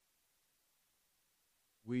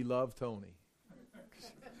We love Tony.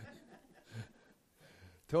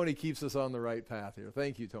 Tony keeps us on the right path here.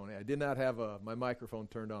 Thank you, Tony. I did not have my microphone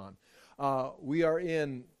turned on. We are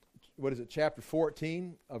in, chapter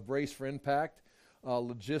 14 of Brace for Impact,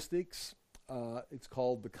 logistics. It's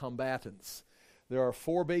called the combatants. There are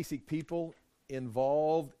 4 basic people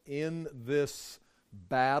involved in this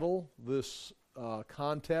battle, this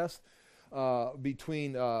contest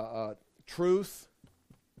between truth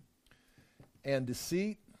and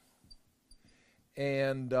deceit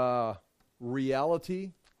and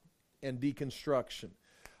reality and deconstruction.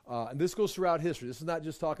 And this goes throughout history. This is not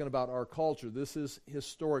just talking about our culture. This is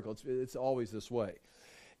historical. It's always this way.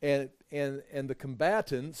 And the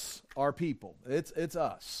combatants are people. It's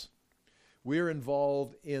us. We're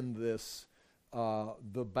involved in this,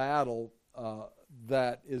 the battle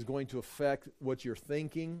that is going to affect what you're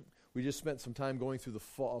thinking. We just spent some time going through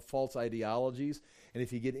the false ideologies. And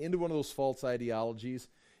if you get into one of those false ideologies,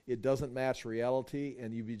 it doesn't match reality,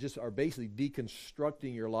 and you just are basically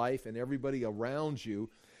deconstructing your life and everybody around you.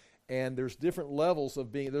 And there's different levels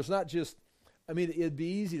of being. There's not just, it'd be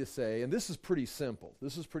easy to say, and this is pretty simple.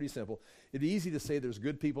 It'd be easy to say there's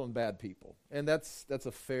good people and bad people, and that's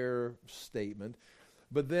a fair statement.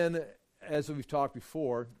 But then, as we've talked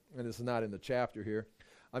before, and this is not in the chapter here,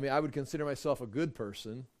 I would consider myself a good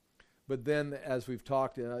person. But then, as we've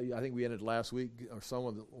talked, I think we ended last week, or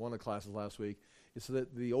one of the classes last week, is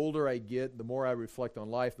that the older I get, the more I reflect on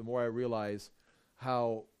life, the more I realize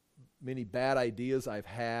how many bad ideas I've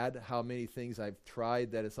had, how many things I've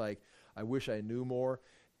tried that it's like, I wish I knew more.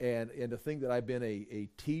 And to think that I've been a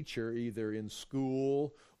teacher, either in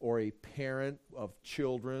school or a parent of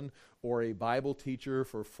children or a Bible teacher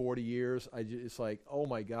for 40 years, it's like, oh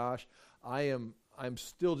my gosh, I'm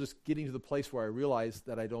still just getting to the place where I realize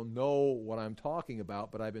that I don't know what I'm talking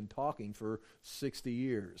about, but I've been talking for 60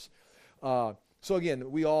 years. So again,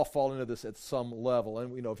 we all fall into this at some level.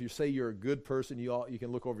 And if you say you're a good person, you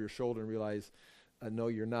can look over your shoulder and realize, no,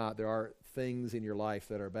 you're not. There are things in your life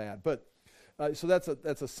that are bad. But so that's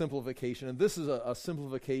a simplification. And this is a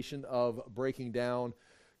simplification of breaking down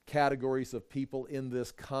categories of people in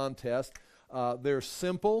this contest. There's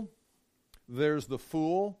simple, there's the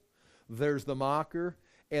fool, there's the mocker,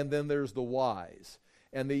 and then there's the wise.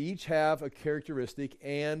 And they each have a characteristic,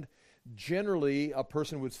 and generally a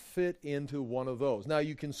person would fit into one of those. Now,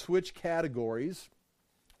 you can switch categories,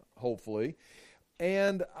 hopefully,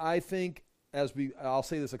 and I think, I'll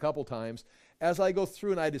say this a couple times, as I go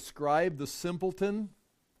through and I describe the simpleton,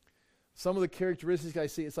 some of the characteristics I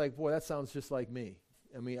see, it's like, boy, that sounds just like me.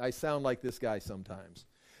 I sound like this guy sometimes.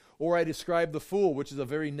 Or I describe the fool, which is a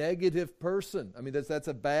very negative person. That's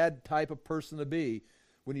a bad type of person to be.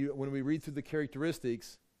 When we read through the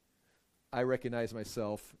characteristics, I recognize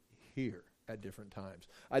myself here at different times.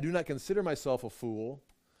 I do not consider myself a fool,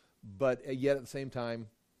 but yet at the same time,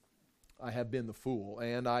 I have been the fool,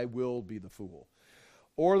 and I will be the fool.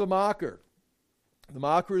 Or the mocker. The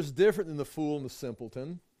mocker is different than the fool and the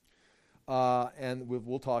simpleton, and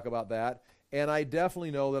we'll talk about that. And I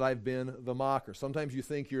definitely know that I've been the mocker. Sometimes you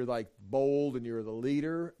think you're like bold and you're the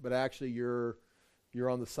leader, but actually you're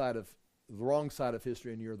on the wrong side of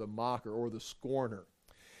history, and you're the mocker or the scorner.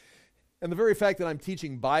 And the very fact that I'm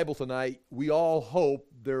teaching Bible tonight, we all hope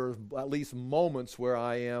there are at least moments where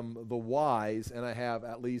I am the wise, and I have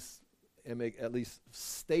at least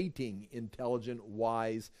stating intelligent,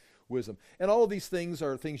 wise wisdom. And all of these things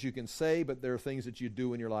are things you can say, but they're things that you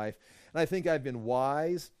do in your life. And I think I've been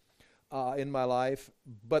wise in my life,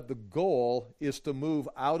 but the goal is to move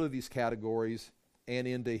out of these categories and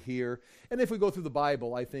into here. And if we go through the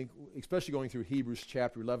Bible, I think, especially going through Hebrews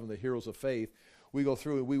chapter 11, the heroes of faith, we go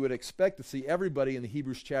through, we would expect to see everybody in the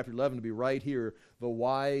Hebrews chapter 11 to be right here, the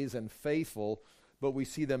wise and faithful, but we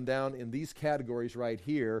see them down in these categories right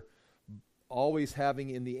here, always having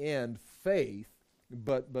in the end faith,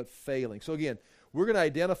 but failing. So again, we're going to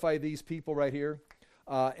identify these people right here,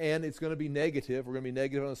 and it's going to be negative. We're going to be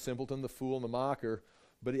negative on the simpleton, the fool, and the mocker,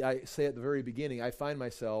 but I say at the very beginning, I find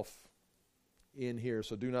myself in here,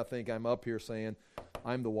 so do not think I'm up here saying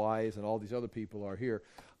I'm the wise and all these other people are here.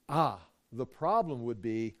 The problem would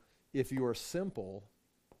be if you are simple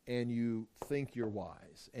and you think you're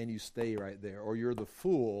wise and you stay right there, or you're the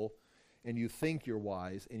fool and you think you're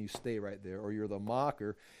wise and you stay right there, or you're the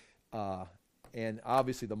mocker, and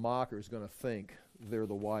obviously the mocker is going to think they're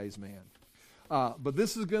the wise man. But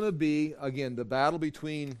this is going to be, again, the battle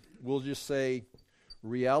between, we'll just say,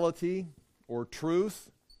 reality or truth,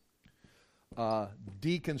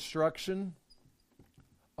 deconstruction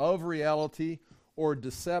of reality, or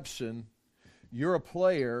deception. You're a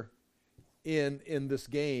player in this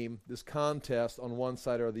game, this contest on one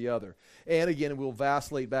side or the other. And again, we'll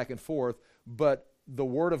vacillate back and forth, but the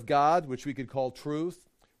Word of God, which we could call truth,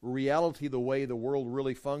 reality, the way the world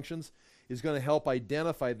really functions, is going to help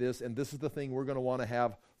identify this, and this is the thing we're going to want to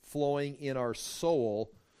have flowing in our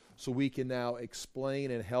soul so we can now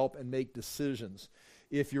explain and help and make decisions.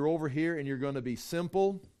 If you're over here and you're going to be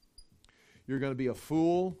simple, you're going to be a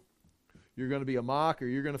fool, you're going to be a mocker,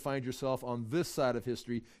 you're going to find yourself on this side of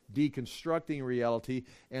history deconstructing reality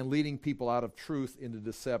and leading people out of truth into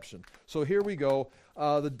deception. So here we go.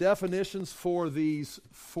 The definitions for these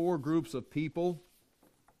four groups of people.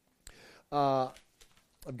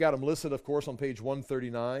 I've got them listed, of course, on page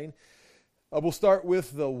 139. We'll start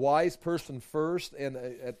with the wise person first. And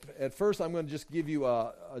at first, I'm going to just give you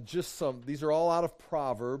just some. These are all out of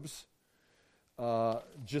Proverbs.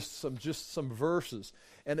 Just some verses.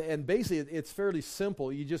 And basically, it's fairly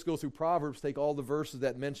simple. You just go through Proverbs, take all the verses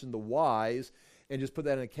that mention the wise, and just put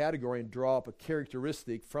that in a category and draw up a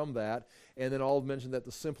characteristic from that. And then all mention that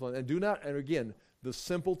the simpleton. And again, the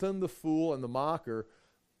simpleton, the fool, and the mocker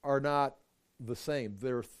are not the same.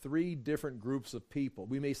 There are three different groups of people.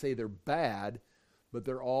 We may say they're bad, but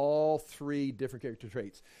they're all three different character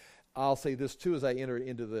traits. I'll say this too as I enter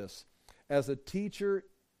into this. As a teacher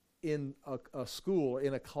in a school,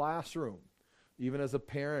 in a classroom, even as a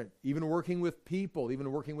parent, even working with people,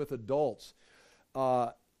 even working with adults,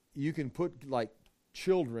 you can put like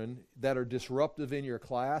children that are disruptive in your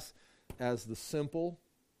class as the simple,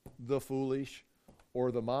 the foolish,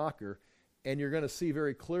 or the mocker. And you're going to see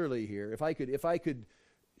very clearly here, if I could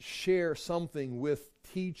share something with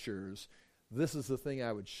teachers, this is the thing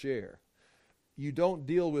I would share. You don't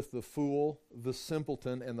deal with the fool, the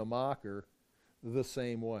simpleton, and the mocker the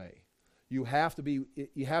same way. You have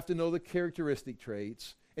to know the characteristic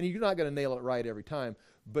traits, and you're not going to nail it right every time,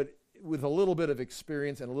 but with a little bit of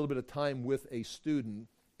experience and a little bit of time with a student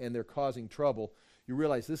and they're causing trouble, you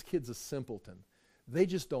realize this kid's a simpleton. They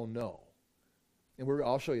just don't know. And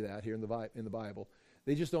I'll show you that here in the Bible.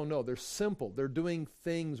 They just don't know. They're simple. They're doing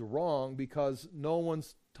things wrong because no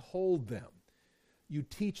one's told them. You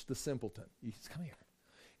teach the simpleton. You just come here.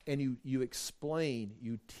 And you explain,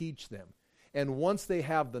 you teach them. And once they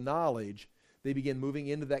have the knowledge, they begin moving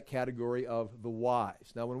into that category of the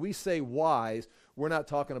wise. Now, when we say wise, we're not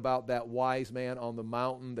talking about that wise man on the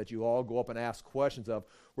mountain that you all go up and ask questions of.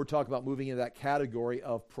 We're talking about moving into that category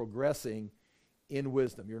of progressing in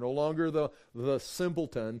wisdom. You're no longer the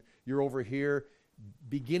simpleton. You're over here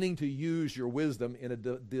beginning to use your wisdom in a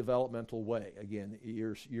developmental way. Again,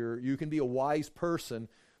 you can be a wise person,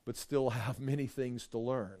 but still have many things to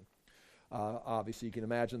learn. Obviously, you can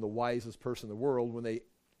imagine the wisest person in the world, when they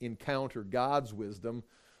encounter God's wisdom,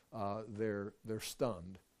 they're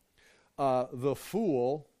stunned. The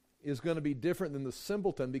fool is going to be different than the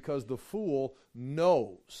simpleton because the fool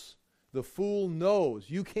knows. The fool knows.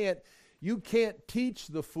 You can't teach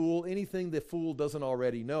the fool anything the fool doesn't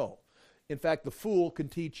already know. In fact, the fool can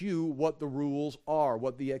teach you what the rules are,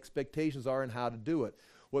 what the expectations are, and how to do it.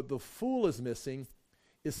 What the fool is missing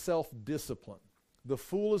is self-discipline. The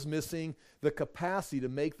fool is missing the capacity to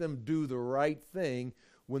make them do the right thing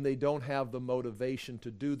when they don't have the motivation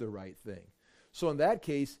to do the right thing. So in that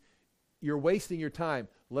case, you're wasting your time.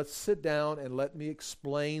 Let's sit down and let me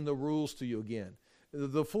explain the rules to you again.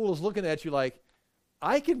 The fool is looking at you like,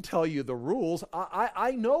 I can tell you the rules.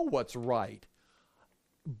 I know what's right.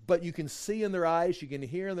 But you can see in their eyes, you can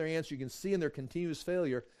hear in their answer, you can see in their continuous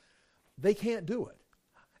failure, they can't do it.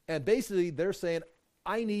 And basically they're saying,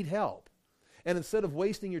 I need help. And instead of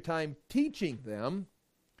wasting your time teaching them,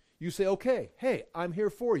 you say, okay, hey, I'm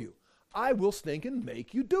here for you. I will stink and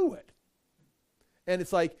make you do it. And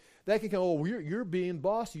it's like, that can come, oh, you're being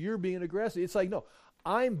bossy, you're being aggressive. It's like, no,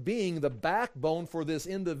 I'm being the backbone for this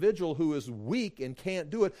individual who is weak and can't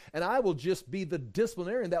do it, and I will just be the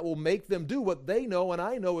disciplinarian that will make them do what they know and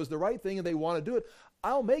I know is the right thing and they want to do it.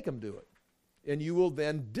 I'll make them do it. And you will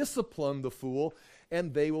then discipline the fool,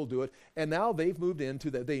 and they will do it. And now they've moved into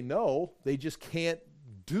that. They know they just can't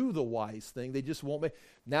do the wise thing. They just won't make.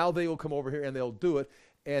 Now they will come over here and they'll do it.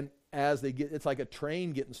 And as they get, it's like a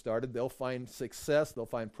train getting started. They'll find success. They'll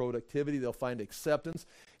find productivity. They'll find acceptance.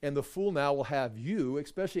 And the fool now will have you,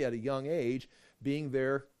 especially at a young age, being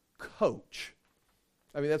their coach.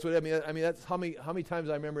 I mean, that's what I mean. I mean, that's how many times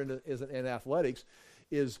I remember in athletics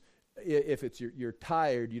is if it's you're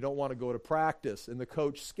tired, you don't want to go to practice, and the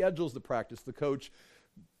coach schedules the practice. The coach,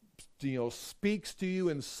 speaks to you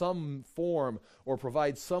in some form or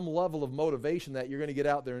provides some level of motivation that you're going to get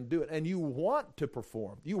out there and do it. And you want to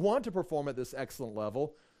perform. You want to perform at this excellent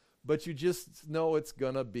level, but you just know it's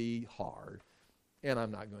going to be hard, and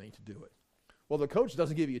I'm not going to do it. Well, the coach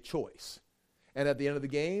doesn't give you a choice. And at the end of the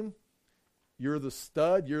game, you're the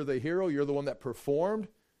stud, you're the hero, you're the one that performed.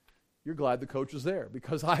 You're glad the coach was there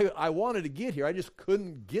because I wanted to get here. I just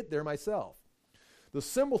couldn't get there myself. The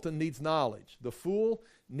simpleton needs knowledge. The fool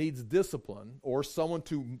needs discipline or someone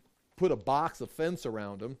to put a box, a fence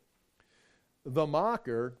around him. The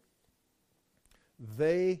mocker,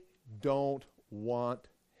 they don't want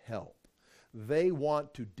help. They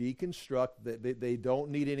want to deconstruct. They don't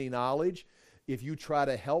need any knowledge. If you try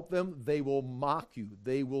to help them, they will mock you.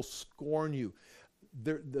 They will scorn you.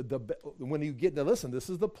 When you get, now listen, this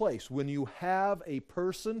is the place. When you have a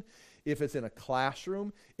person, if it's in a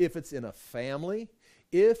classroom, if it's in a family,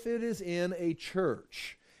 if it is in a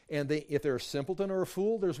church, and if they're a simpleton or a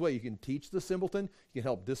fool, there's a way you can teach the simpleton, you can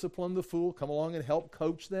help discipline the fool, come along and help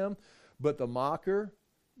coach them. But the mocker,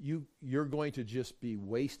 you're going to just be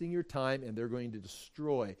wasting your time, and they're going to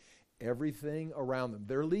destroy everything around them.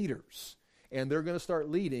 They're leaders, and they're going to start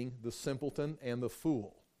leading the simpleton and the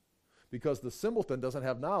fool. Because the simpleton doesn't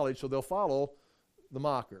have knowledge, so they'll follow the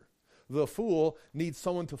mocker. The fool needs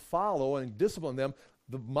someone to follow and discipline them.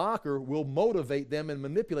 The mocker will motivate them and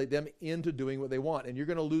manipulate them into doing what they want. And you're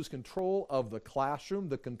going to lose control of the classroom,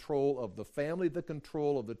 the control of the family, the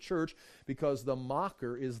control of the church, because the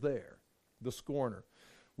mocker is there, the scorner.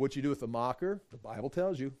 What you do with the mocker, the Bible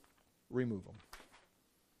tells you, remove them.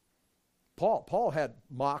 Paul had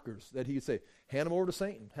mockers that he would say, hand them over to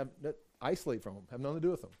Satan, isolate from them, have nothing to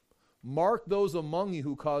do with them. Mark those among you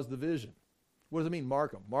who cause division. What does it mean,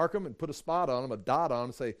 mark them? Mark them and put a spot on them, a dot on them,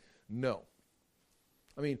 and say, no.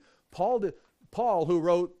 I mean, Paul, who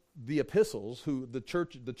wrote the epistles, who the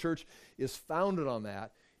church is founded on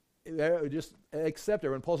that, just accept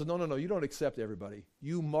everyone. Paul said, no, you don't accept everybody.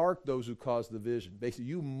 You mark those who cause division. Basically,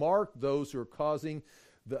 you mark those who are causing,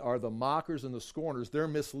 are the mockers and the scorners. They're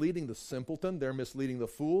misleading the simpleton, they're misleading the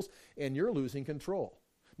fools, and you're losing control.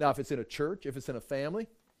 Now, if it's in a church, if it's in a family,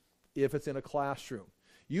 if it's in a classroom,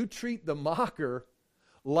 you treat the mocker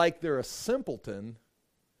like they're a simpleton,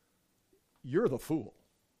 you're the fool.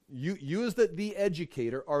 You as the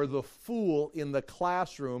educator are the fool in the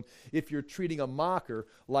classroom if you're treating a mocker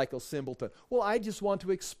like a simpleton. Well, I just want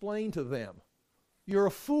to explain to them. You're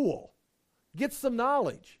a fool. Get some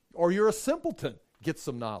knowledge. Or you're a simpleton. Get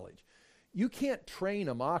some knowledge. You can't train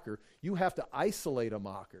a mocker. You have to isolate a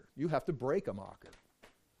mocker. You have to break a mocker.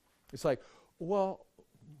 It's like, well,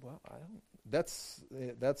 I don't. That's.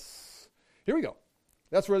 Here we go.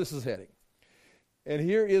 That's where this is heading. And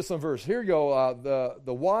here is some verse. Here you go.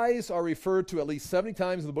 The wise are referred to at least 70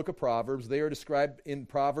 times in the book of Proverbs. They are described in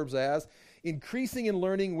Proverbs as increasing in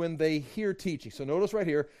learning when they hear teaching. So notice right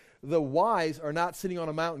here, the wise are not sitting on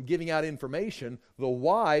a mountain giving out information. The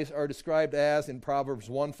wise are described as, in Proverbs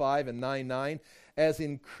 1:5 and 9:9, as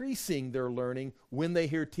increasing their learning when they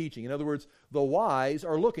hear teaching. In other words, the wise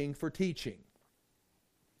are looking for teaching.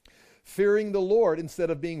 Fearing the Lord instead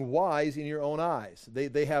of being wise in your own eyes.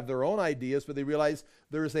 They have their own ideas, but they realize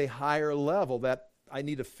there is a higher level that I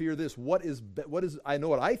need to fear this. What is I know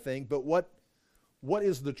what I think, but what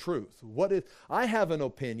is the truth? I have an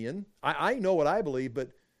opinion. I know what I believe, but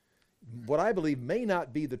what I believe may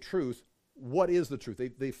not be the truth. What is the truth?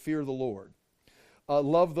 They fear the Lord.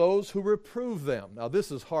 Love those who reprove them. Now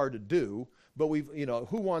this is hard to do, but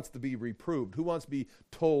who wants to be reproved? Who wants to be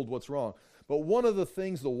told what's wrong? But one of the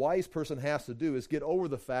things the wise person has to do is get over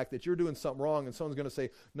the fact that you're doing something wrong and someone's going to say,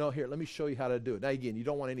 no, here, let me show you how to do it. Now, again, you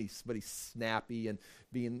don't want anybody snappy and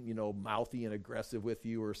being, mouthy and aggressive with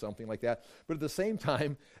you or something like that. But at the same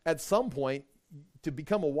time, at some point, to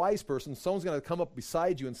become a wise person, someone's going to come up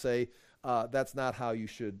beside you and say, that's not how you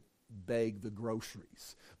should bag the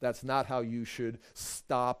groceries. That's not how you should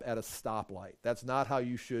stop at a stoplight. That's not how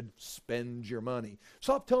you should spend your money.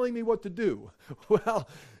 Stop telling me what to do. Well,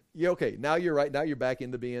 yeah, okay, now you're right. Now you're back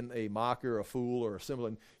into being a mocker, a fool, or a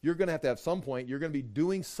simpleton. You're going to have some point, you're going to be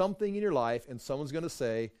doing something in your life, and someone's going to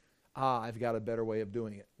say, I've got a better way of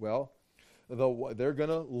doing it. Well, they're going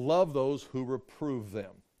to love those who reprove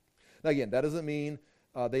them. Now, again, that doesn't mean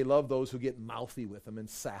they love those who get mouthy with them and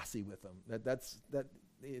sassy with them.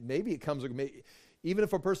 Maybe it comes, even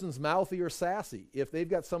if a person's mouthy or sassy, if they've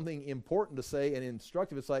got something important to say and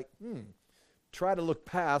instructive, it's like, try to look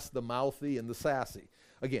past the mouthy and the sassy.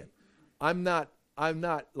 Again, I'm not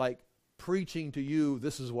like preaching to you,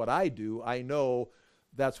 this is what I do. I know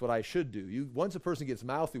that's what I should do. Once a person gets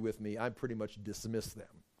mouthy with me, I pretty much dismiss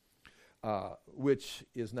them, which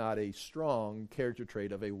is not a strong character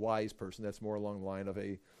trait of a wise person. That's more along the line of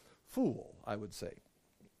a fool, I would say.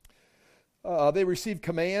 They receive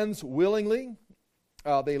commands willingly.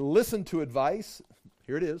 They listen to advice.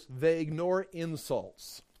 Here it is. They ignore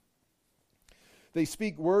insults. They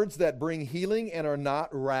speak words that bring healing and are not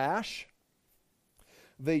rash.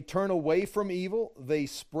 They turn away from evil. They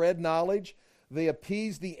spread knowledge. They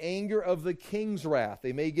appease the anger of the king's wrath.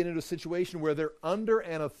 They may get into a situation where they're under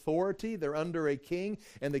an authority, they're under a king,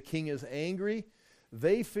 and the king is angry.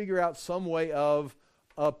 They figure out some way of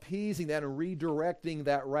appeasing that and redirecting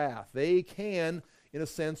that wrath. They can, in a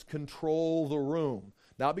sense, control the room.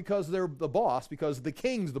 Not because they're the boss, because the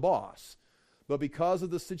king's the boss, but because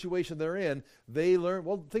of the situation they're in, they learn.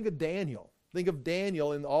 Well, think of Daniel. Think of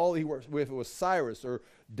Daniel and all he worked with. It was Cyrus or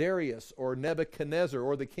Darius or Nebuchadnezzar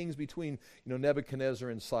or the kings between Nebuchadnezzar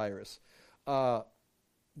and Cyrus.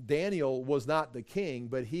 Daniel was not the king,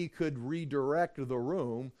 but he could redirect the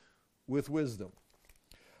room with wisdom.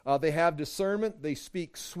 They have discernment. They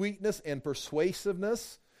speak sweetness and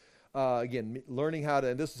persuasiveness. Again, learning how to,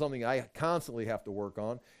 and this is something I constantly have to work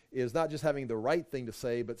on, is not just having the right thing to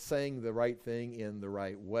say, but saying the right thing in the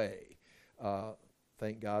right way.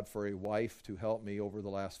 Thank God for a wife to help me over the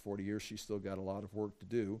last 40 years. She's still got a lot of work to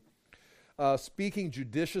do. Speaking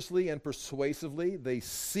judiciously and persuasively, they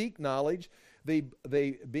seek knowledge. They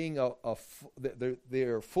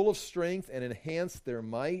are full of strength and enhance their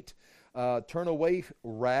might. Turn away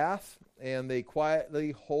wrath, and they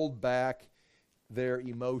quietly hold back their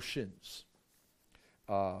emotions.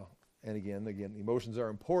 And again, emotions are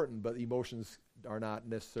important, but emotions are not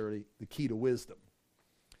necessarily the key to wisdom.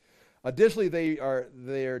 Additionally,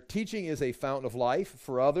 their teaching is a fountain of life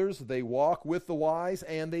for others. They walk with the wise,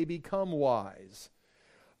 and they become wise.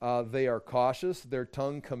 They are cautious. Their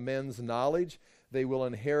tongue commends knowledge. They will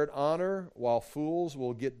inherit honor, while fools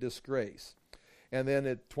will get disgrace. And then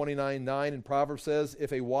at 29:9 in Proverbs says,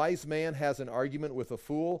 if a wise man has an argument with a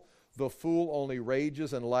fool, the fool only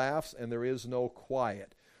rages and laughs, and there is no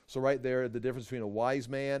quiet. So right there, the difference between a wise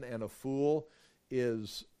man and a fool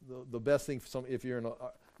is the best thing for some. If you're in a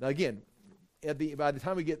now again, by the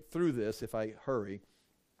time we get through this, if I hurry,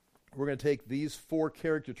 we're going to take these 4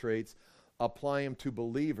 character traits, apply them to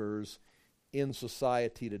believers in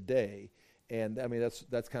society today, and I mean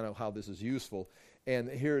that's kind of how this is useful. And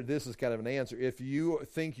here, this is kind of an answer. If you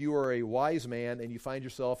think you are a wise man and you find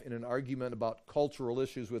yourself in an argument about cultural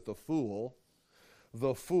issues with the fool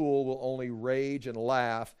will only rage and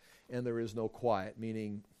laugh, and there is no quiet,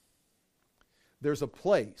 meaning there's a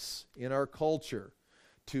place in our culture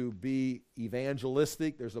to be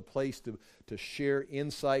evangelistic. There's a place to share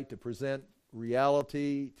insight, to present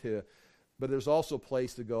reality, but there's also a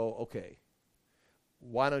place to go, okay,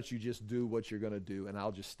 why don't you just do what you're going to do, and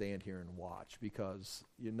I'll just stand here and watch, because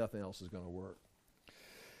nothing else is going to work.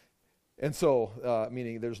 And so,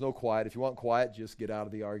 meaning there's no quiet. If you want quiet, just get out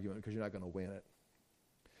of the argument, because you're not going to win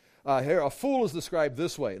it. Here, a fool is described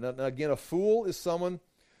this way. Now, again, a fool is someone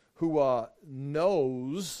who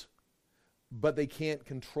knows, but they can't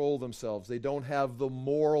control themselves. They don't have the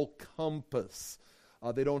moral compass.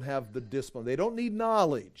 They don't have the discipline. They don't need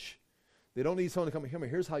knowledge. They don't need someone to come here.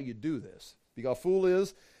 Here's how you do this. Because a fool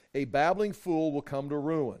is, a babbling fool will come to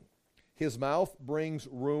ruin. His mouth brings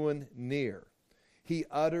ruin near. He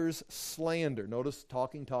utters slander. Notice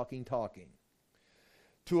talking.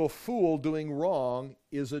 To a fool, doing wrong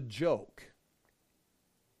is a joke.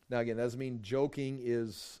 Now again, that doesn't mean joking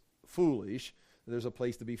is foolish. There's a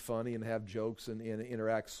place to be funny and have jokes and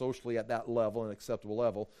interact socially at that level, an acceptable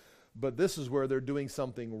level. But this is where they're doing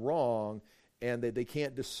something wrong, and they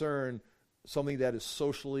can't discern something that is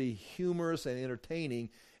socially humorous and entertaining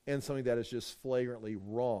and something that is just flagrantly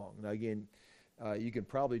wrong. Now again, you can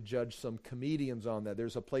probably judge some comedians on that.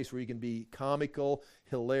 There's a place where you can be comical,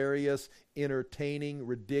 hilarious, entertaining,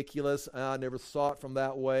 ridiculous. I never saw it from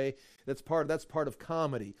that way. That's part of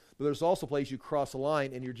comedy. But there's also a place you cross a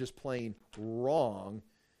line and you're just plain wrong.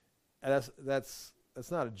 And that's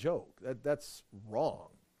not a joke. That's wrong.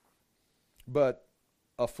 But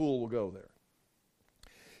a fool will go there.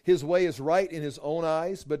 His way is right in his own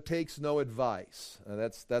eyes, but takes no advice.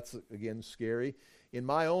 That's again scary. In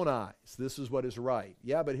my own eyes, this is what is right.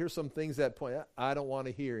 Yeah, but here's some things that point, I don't want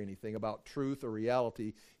to hear anything about truth or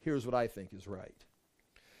reality. Here's what I think is right.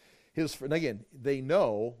 And again, they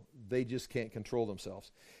know, they just can't control themselves.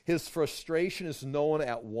 His frustration is known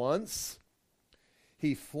at once.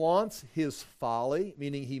 He flaunts his folly,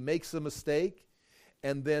 meaning he makes a mistake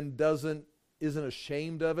and then isn't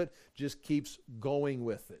ashamed of it, just keeps going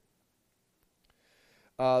with it.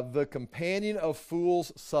 The companion of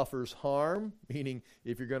fools suffers harm, meaning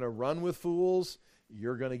if you're going to run with fools,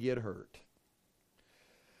 you're going to get hurt.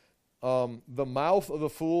 The mouth of the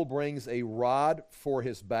fool brings a rod for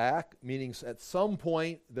his back, meaning at some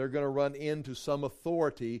point they're going to run into some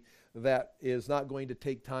authority that is not going to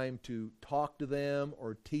take time to talk to them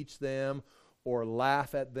or teach them or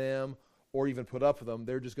laugh at them or even put up with them.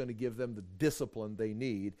 They're just going to give them the discipline they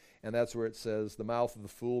need. And that's where it says, the mouth of the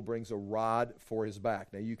fool brings a rod for his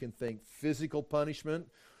back. Now, you can think physical punishment,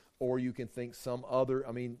 or you can think some other,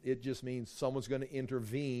 it just means someone's going to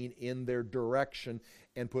intervene in their direction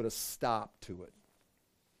and put a stop to it.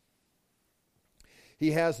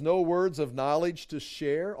 He has no words of knowledge to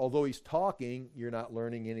share. Although he's talking, you're not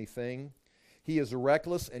learning anything. He is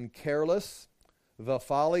reckless and careless. The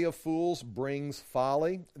folly of fools brings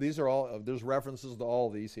folly. These are all, there's references to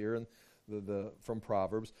all these here in from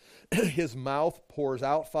Proverbs. His mouth pours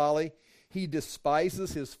out folly. He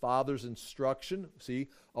despises his father's instruction. See,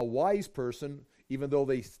 a wise person, even though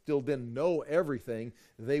they still didn't know everything,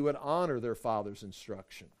 they would honor their father's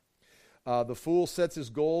instruction. The fool sets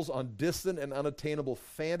his goals on distant and unattainable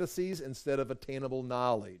fantasies instead of attainable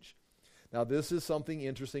knowledge. Now, this is something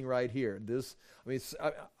interesting right here.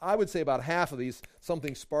 I would say about half of these,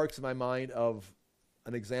 something sparks in my mind of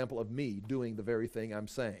an example of me doing the very thing I'm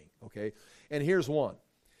saying, okay? And here's one.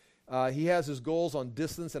 He has his goals on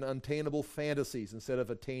distance and unattainable fantasies instead of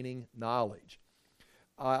attaining knowledge.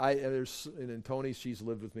 And Tony, she's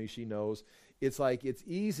lived with me, she knows. It's like it's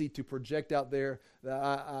easy to project out there that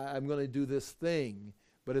I'm going to do this thing,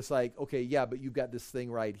 but it's like, okay, yeah, but you've got this thing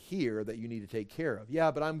right here that you need to take care of.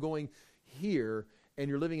 Yeah, but I'm going here, and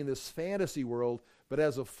you're living in this fantasy world, but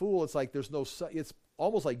as a fool, it's like it's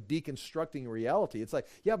almost like deconstructing reality. It's like,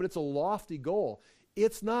 yeah, but it's a lofty goal.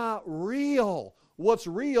 It's not real. What's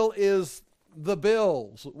real is the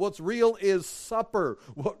bills. What's real is supper.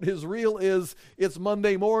 What is real is it's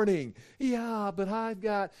Monday morning. Yeah, but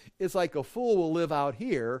it's like a fool will live out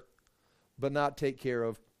here, but not take care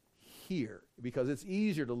of here, because it's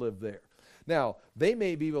easier to live there. Now, they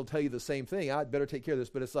may be able to tell you the same thing. I'd better take care of this,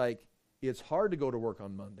 but it's like, it's hard to go to work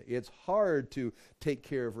on Monday. It's hard to take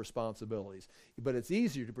care of responsibilities. But it's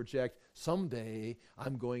easier to project, someday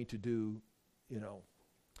I'm going to do,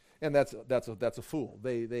 and that's a fool.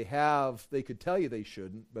 They could tell you they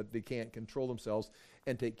shouldn't, but they can't control themselves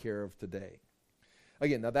and take care of today.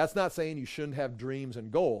 Again, now that's not saying you shouldn't have dreams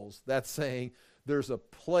and goals. That's saying there's a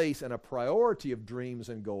place and a priority of dreams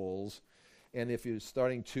and goals. And if you're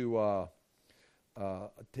starting to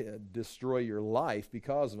destroy your life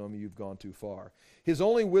because of them, you've gone too far. His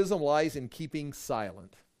only wisdom lies in keeping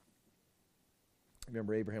silent.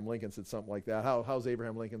 Remember Abraham Lincoln said something like that. How's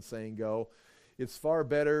Abraham Lincoln's saying go? It's far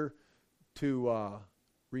better to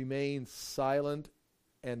remain silent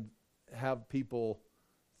and have people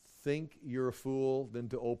think you're a fool than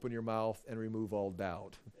to open your mouth and remove all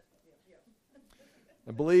doubt.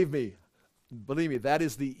 And believe me, that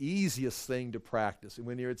is the easiest thing to practice.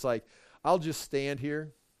 And it's like, I'll just stand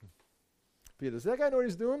here. Does that guy know what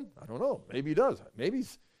he's doing? I don't know. Maybe he does. Maybe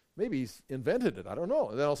he's invented it. I don't know.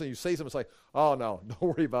 And then all of a sudden you say something, it's like, oh no, don't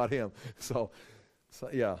worry about him. So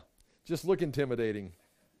yeah, just look intimidating.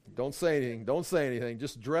 Don't say anything. Don't say anything.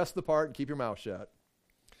 Just dress the part and keep your mouth shut.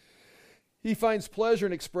 He finds pleasure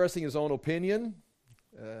in expressing his own opinion.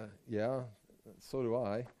 Yeah, so do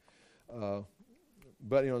I.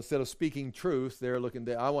 But instead of speaking truth, they're looking.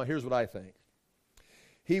 Here's what I think.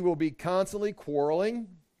 He will be constantly quarreling,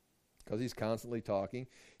 because he's constantly talking.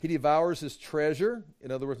 He devours his treasure.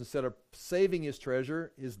 In other words, instead of saving his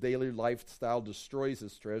treasure, his daily lifestyle destroys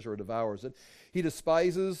his treasure or devours it. He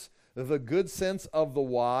despises the good sense of the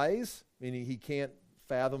wise, meaning he can't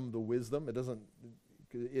fathom the wisdom.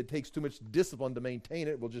 It takes too much discipline to maintain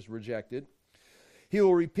it. We'll just reject it. He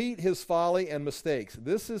will repeat his folly and mistakes.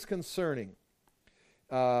 This is concerning.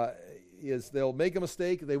 They'll make a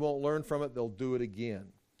mistake, they won't learn from it, they'll do it again.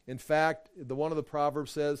 In fact, one of the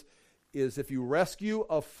Proverbs says, is if you rescue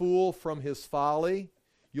a fool from his folly,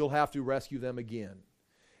 you'll have to rescue them again.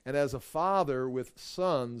 And as a father with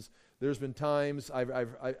sons, there's been times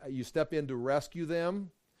you step in to rescue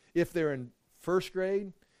them. If they're in first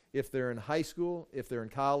grade, if they're in high school, if they're in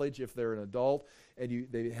college, if they're an adult, and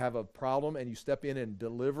they have a problem, and you step in and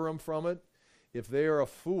deliver them from it. If they are a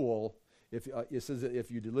fool, it says that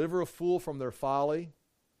if you deliver a fool from their folly,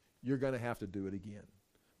 you're going to have to do it again.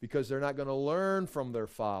 Because they're not going to learn from their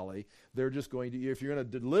folly. They're just going to, if you're going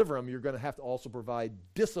to deliver them, you're going to have to also provide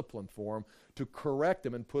discipline for them to correct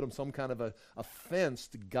them and put them some kind of a fence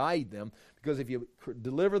to guide them. Because if you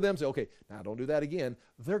deliver them, say, okay, now don't do that again,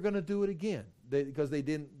 they're going to do it again. Because they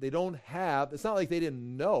don't have, it's not like they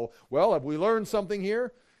didn't know, well, have we learned something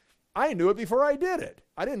here? I knew it before I did it.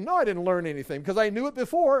 I didn't know I didn't learn anything because I knew it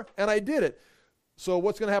before and I did it. So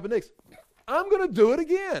what's going to happen next? I'm going to do it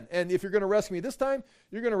again. And if you're going to rescue me this time,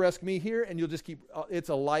 you're going to rescue me here, and you'll just keep, it's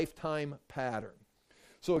a lifetime pattern.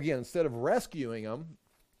 So again, instead of rescuing them,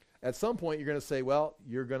 at some point you're going to say, well,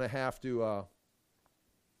 you're going to have to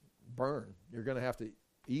burn. You're going to have to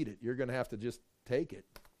eat it. You're going to have to just take it.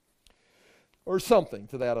 Or something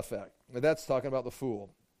to that effect. And that's talking about the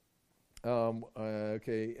fool.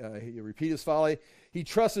 He repeat his folly. He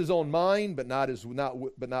trusts his own mind, but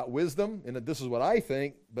not wisdom. And this is what I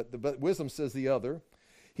think, but wisdom says the other.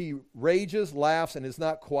 He rages, laughs, and is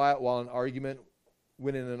not quiet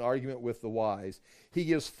when in an argument with the wise. He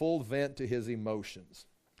gives full vent to his emotions.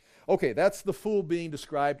 Okay, that's the fool being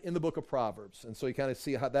described in the book of Proverbs. And so you kind of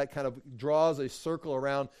see how that kind of draws a circle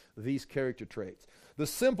around these character traits. The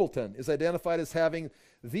simpleton is identified as having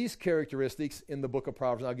these characteristics in the book of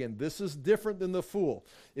Proverbs. Now again, this is different than the fool.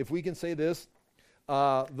 If we can say this,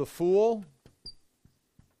 the fool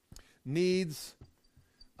needs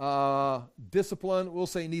discipline. We'll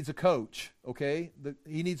say needs a coach, okay?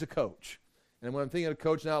 He needs a coach. And when I'm thinking of a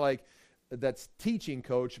coach, not like that's teaching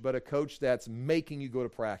coach, but a coach that's making you go to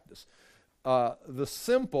practice. The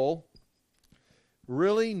simple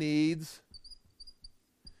really needs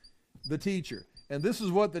the teacher. And this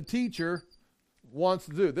is what the teacher wants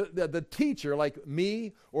to do. The teacher, like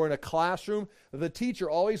me or in a classroom, the teacher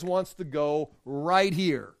always wants to go right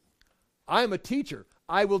here. I'm a teacher.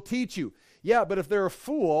 I will teach you. Yeah, but if they're a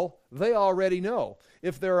fool, they already know.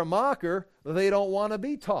 If they're a mocker, they don't want to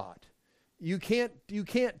be taught. You can't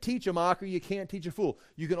teach a mocker, you can't teach a fool.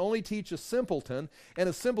 You can only teach a simpleton, and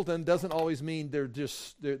a simpleton doesn't always mean they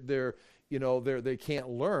can't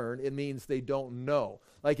learn. It means they don't know.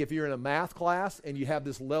 Like if you're in a math class and you have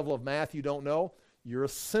this level of math you don't know, you're a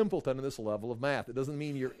simpleton in this level of math. It doesn't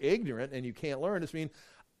mean you're ignorant and you can't learn. It means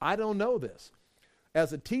I don't know this.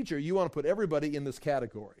 As a teacher, you want to put everybody in this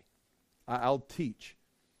category. I'll teach.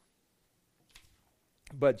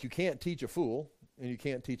 But you can't teach a fool and you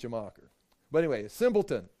can't teach a mocker. But anyway,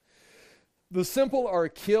 simpleton. The simple are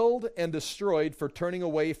killed and destroyed for turning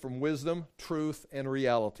away from wisdom, truth, and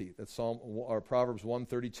reality. That's Proverbs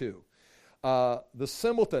 132. The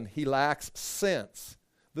simpleton, he lacks sense.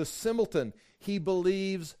 The simpleton, he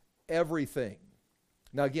believes everything.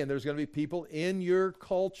 Now again, there's going to be people in your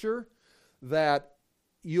culture that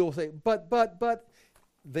you'll say, but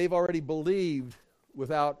they've already believed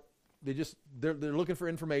without, they're looking for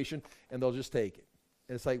information and they'll just take it.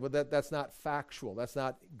 And it's like, well, that's not factual. That's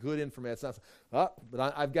not good information. But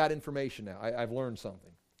I've got information now. I've learned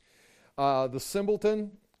something. The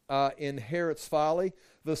simpleton inherits folly.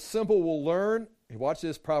 The simple will learn. Watch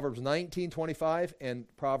this, Proverbs 19:25 and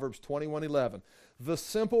Proverbs 21:11. The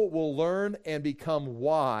simple will learn and become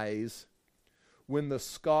wise when the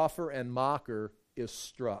scoffer and mocker is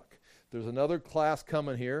struck. There's another class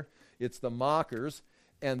coming here. It's the mockers,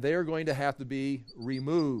 and they're going to have to be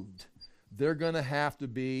removed. They're going to have to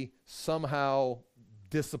be somehow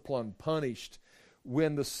disciplined, punished.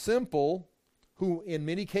 When the simple, who in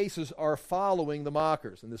many cases are following the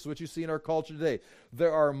mockers, and this is what you see in our culture today,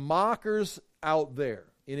 there are mockers out there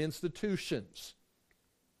in institutions,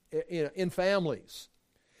 in families.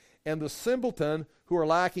 And the simpleton, who are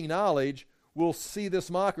lacking knowledge, will see this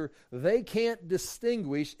mocker. They can't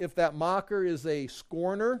distinguish if that mocker is a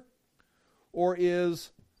scorner or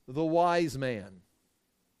is the wise man.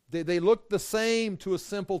 They look the same to a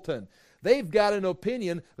simpleton. They've got an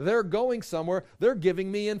opinion. They're going somewhere. They're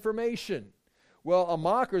giving me information. Well, a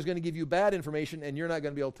mocker is going to give you bad information, and you're not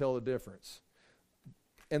going to be able to tell the difference.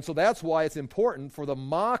 And so that's why it's important for the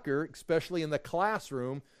mocker, especially in the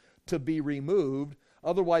classroom, to be removed.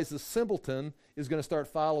 Otherwise, the simpleton is going to start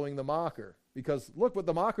following the mocker. Because look what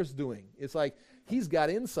the mocker's doing. It's like he's got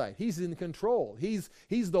insight. He's in control. He's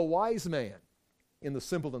the wise man in the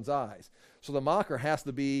simpleton's eyes. So the mocker has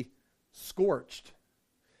to be scorched.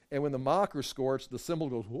 And when the mocker's scorched, the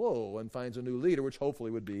simpleton goes, whoa, and finds a new leader, which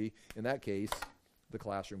hopefully would be, in that case, the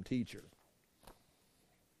classroom teacher.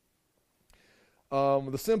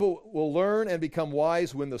 The simple will learn and become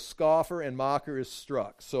wise when the scoffer and mocker is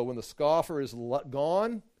struck. So when the scoffer is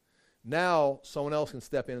gone, now someone else can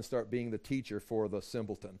step in and start being the teacher for the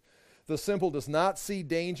simpleton. The simple does not see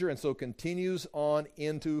danger and so continues on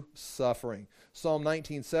into suffering. Psalm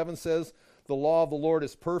 19:7 says, the law of the Lord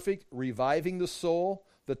is perfect, reviving the soul.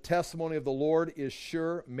 The testimony of the Lord is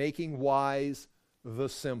sure, making wise the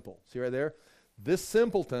simple. See right there? This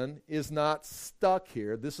simpleton is not stuck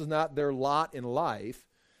here. This is not their lot in life.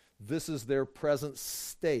 This is their present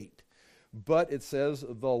state. But it says,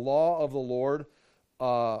 the law of the Lord,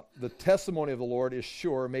 the testimony of the Lord is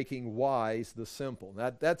sure, making wise the simple.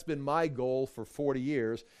 That's been my goal for 40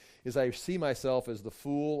 years, is I see myself as the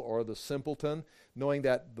fool or the simpleton, knowing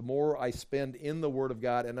that the more I spend in the Word of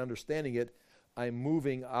God and understanding it, I'm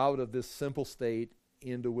moving out of this simple state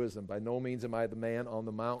into wisdom. By no means am I the man on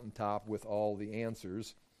the mountaintop with all the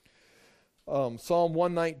answers. Psalm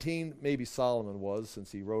 119, maybe Solomon was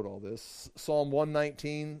since he wrote all this. Psalm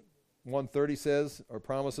 119, 130 says, or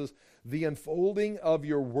promises, the unfolding of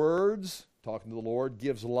your words, talking to the Lord,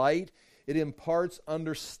 gives light. It imparts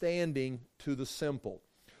understanding to the simple.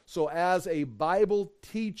 So as a Bible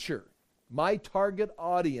teacher, my target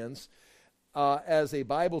audience as a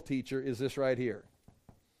Bible teacher is this right here.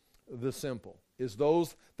 The simple. Is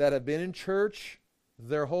those that have been in church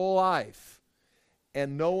their whole life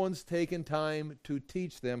and no one's taken time to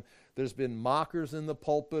teach them. There's been mockers in the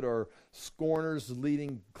pulpit or scorners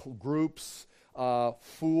leading groups,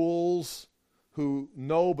 fools who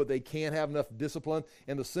know but they can't have enough discipline,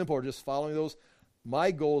 and the simple are just following those.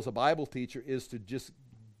 My goal as a Bible teacher is to just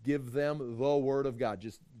give them the Word of God.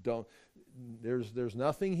 Just don't. There's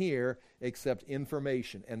nothing here except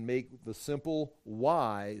information, and make the simple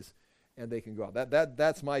wise, and they can go out.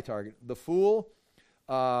 That's my target. The fool,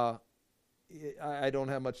 I don't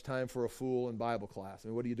have much time for a fool in Bible class. I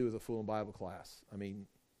mean, what do you do with a fool in Bible class? I mean,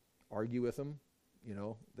 argue with them. You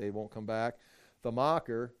know, they won't come back. The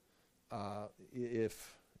mocker,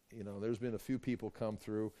 if, you know, there's been a few people come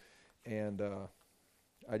through, and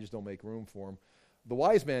I just don't make room for them. The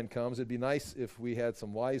wise man comes. It'd be nice if we had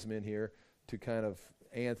some wise men here to kind of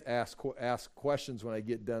ask questions when I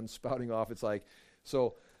get done spouting off. It's like,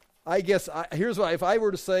 so I guess here's what, if I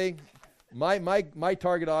were to say, my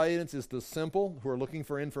target audience is the simple who are looking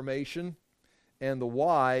for information, and the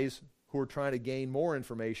wise who are trying to gain more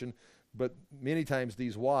information. But many times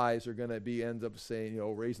these wise are going to end up saying, you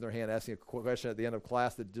know, raising their hand, asking a question at the end of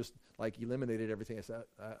class that just like eliminated everything. I said,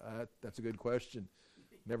 that's a good question.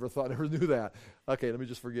 Never knew that. Okay, let me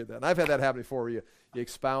just forget that. And I've had that happen before, where you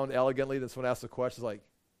expound elegantly, then someone asks a question, like,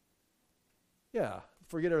 yeah,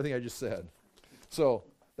 forget everything I just said. So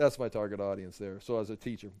that's my target audience there. So as a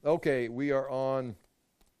teacher. Okay, we are on,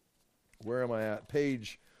 where am I at?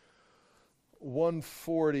 Page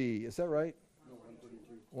 140. Is that right?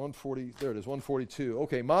 140. There it is, 142.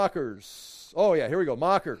 Okay, mockers. Oh, yeah, here we go.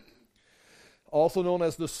 Mocker. Also known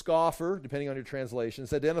as the scoffer, depending on your translation,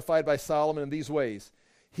 is identified by Solomon in these ways.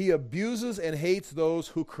 He abuses and hates those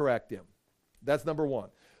who correct him. That's number one.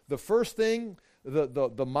 The first thing,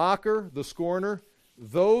 the mocker, the scorner,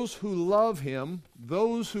 those who love him,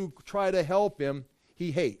 those who try to help him,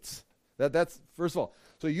 he hates. That's first of all.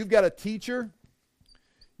 So you've got a teacher,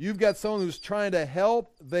 you've got someone who's trying to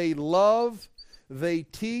help, they love, they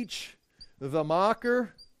teach. The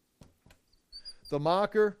mocker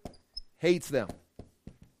hates them.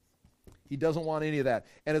 He doesn't want any of that.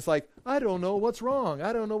 And it's like, I don't know what's wrong.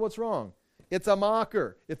 I don't know what's wrong. It's a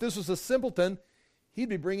mocker. If this was a simpleton, he'd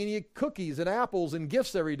be bringing you cookies and apples and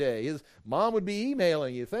gifts every day. His mom would be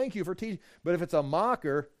emailing you, thank you for teaching. But if it's a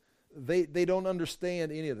mocker, they don't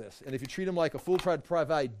understand any of this. And if you treat them like a fool, try to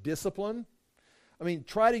provide discipline. I mean,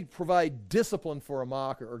 try to provide discipline for a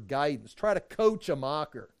mocker or guidance. Try to coach a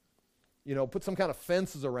mocker. You know, put some kind of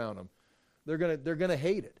fences around them. They're gonna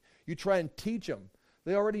hate it. You try and teach them.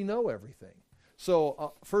 They already know everything.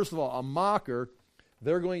 So first of all, a mocker,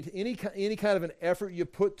 they're going to, any kind of an effort you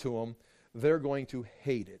put to them, they're going to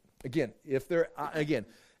hate it. Again,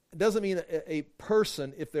 it doesn't mean a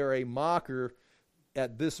person, if they're a mocker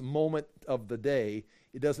at this moment of the day,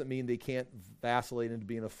 it doesn't mean they can't vacillate into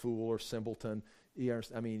being a fool or simpleton.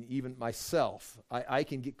 I mean, even myself, I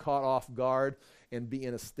can get caught off guard and be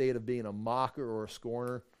in a state of being a mocker or a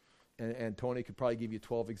scorner. And Tony could probably give you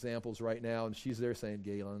 12 examples right now, and she's there saying,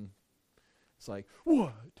 Galen, it's like,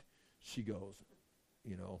 what? She goes,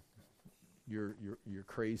 you know, you're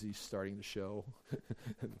crazy starting the show.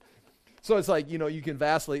 So it's like, you know, you can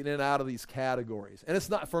vacillate in and out of these categories. And it's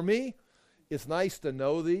not, for me, it's nice to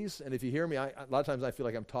know these. And if you hear me, a lot of times I feel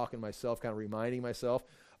like I'm talking to myself, kind of reminding myself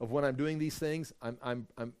of when I'm doing these things, I'm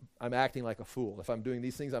acting like a fool. If I'm doing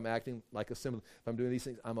these things, I'm acting like a simpleton. If I'm doing these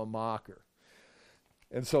things, I'm a mocker.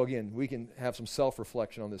 And so again, we can have some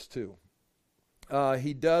self-reflection on this too.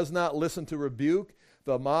 He does not listen to rebuke.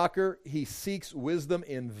 The mocker, he seeks wisdom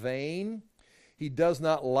in vain. He does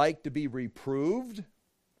not like to be reproved.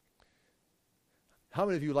 How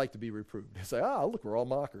many of you like to be reproved? Say, look, we're all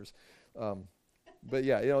mockers. But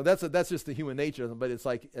yeah, you know, that's just the human nature of them. But it's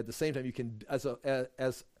like at the same time, you can, as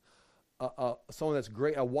someone that's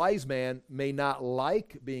great, a wise man may not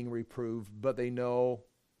like being reproved, but they know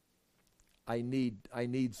I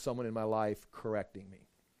need someone in my life correcting me.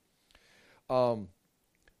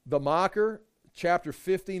 The mocker, chapter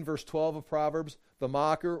 15, verse 12 of Proverbs, the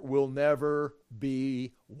mocker will never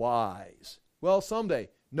be wise. Well, someday.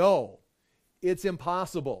 No, it's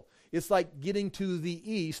impossible. It's like getting to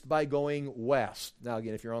the east by going west. Now,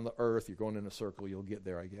 again, if you're on the earth, you're going in a circle, you'll get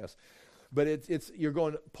there, I guess. But you're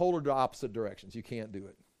going polar to opposite directions. You can't do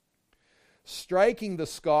it. Striking the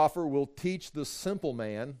scoffer will teach the simple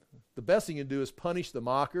man. The best thing you can do is punish the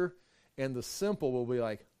mocker, and the simple will be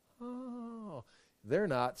like, oh, they're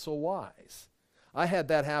not so wise. I had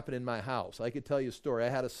that happen in my house. I could tell you a story. I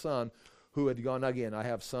had a son who had gone, again, I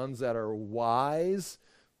have sons that are wise.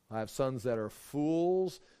 I have sons that are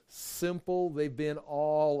fools, simple. They've been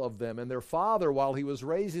all of them. And their father, while he was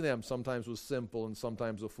raising them, sometimes was simple and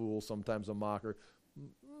sometimes a fool, sometimes a mocker.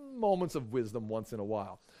 Moments of wisdom once in a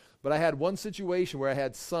while. But I had one situation where I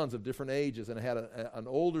had sons of different ages, and I had an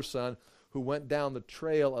older son who went down the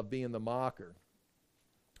trail of being the mocker.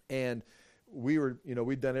 And we were,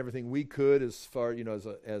 we'd done everything we could as far,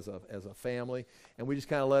 as a family, and we just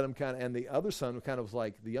kind of let him and the other son kind of was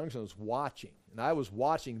like, the younger son was watching, and I was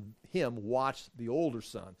watching him watch the older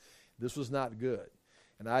son. This was not good.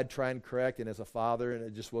 And I'd try and correct, and as a father, and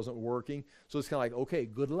it just wasn't working. So it's kind of like, okay,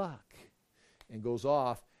 good luck. And goes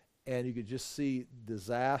off. And you could just see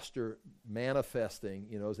disaster manifesting,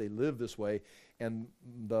 as they live this way. And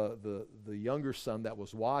the younger son that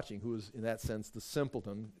was watching, who was in that sense the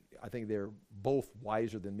simpleton, I think they're both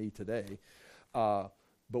wiser than me today, but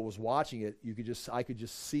was watching it. I could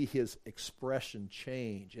just see his expression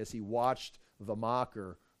change as he watched the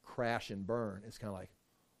mocker crash and burn. It's kind of like,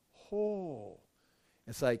 oh.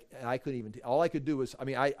 It's like, I couldn't even, all I could do was,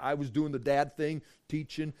 I was doing the dad thing,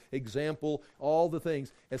 teaching, example, all the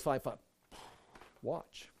things. It's like,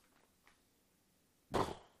 watch.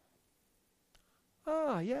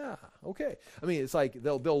 Yeah, okay. It's like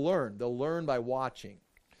they'll learn. They'll learn by watching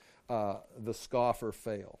the scoffer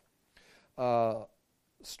fail.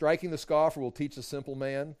 Striking the scoffer will teach the simple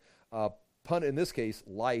man. In this case,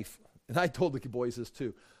 life. And I told the boys this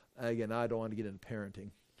too. Again, I don't want to get into parenting.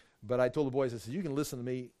 But I told the boys, I said, you can listen to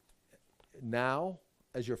me now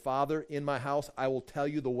as your father in my house. I will tell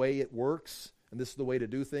you the way it works, and this is the way to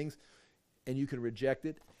do things, and you can reject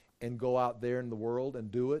it and go out there in the world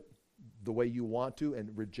and do it the way you want to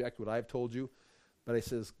and reject what I've told you. But I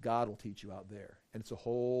says, God will teach you out there. And it's a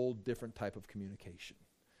whole different type of communication.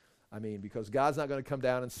 Because God's not going to come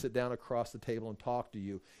down and sit down across the table and talk to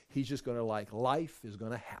you. He's just going to life is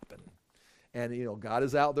going to happen. And, God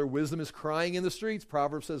is out there. Wisdom is crying in the streets.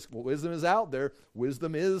 Proverbs says, well, wisdom is out there.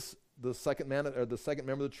 Wisdom is the second member of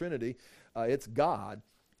the Trinity. It's God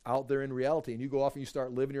out there in reality. And you go off and you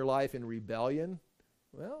start living your life in rebellion.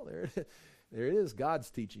 Well, there it is. God's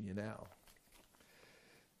teaching you now.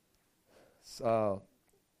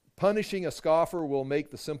 Punishing a scoffer will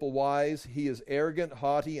make the simple wise. He is arrogant,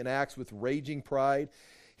 haughty, and acts with raging pride.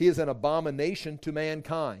 He is an abomination to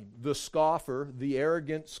mankind. The scoffer, the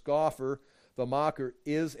arrogant scoffer, the mocker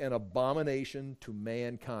is an abomination to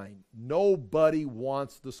mankind. Nobody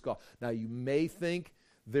wants the scoffer. Now, you may think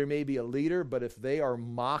there may be a leader, but if they are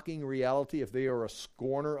mocking reality, if they are a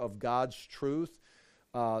scorner of God's truth,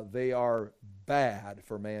 they are bad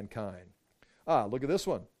for mankind. Look at this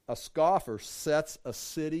one. A scoffer sets a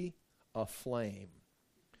city aflame.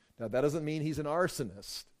 Now, that doesn't mean he's an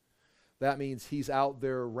arsonist. That means he's out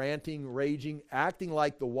there ranting, raging, acting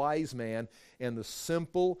like the wise man, and the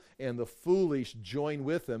simple and the foolish join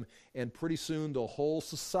with him, and pretty soon the whole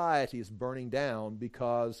society is burning down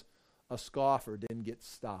because a scoffer didn't get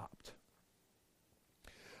stopped.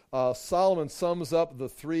 Solomon sums up the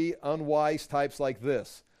three unwise types like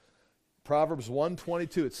this. Proverbs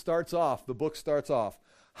 1:22, the book starts off,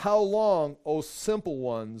 "How long, O simple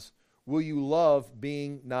ones, will you love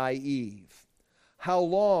being naive? How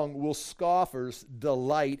long will scoffers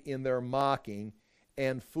delight in their mocking,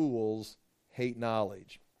 and fools hate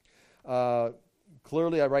knowledge?"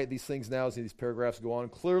 Clearly, I write these things now as these paragraphs go on.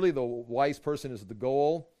 Clearly, the wise person is the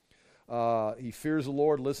goal. He fears the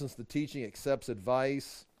Lord, listens to teaching, accepts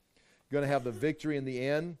advice. Going to have the victory in the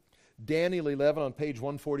end. Daniel 11 on page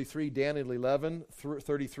 143, Daniel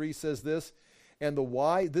 11:33 says this, and the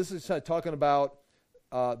wise, this is talking about,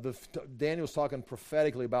 Daniel's talking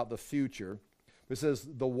prophetically about the future. It says,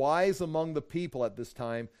 the wise among the people at this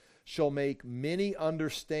time shall make many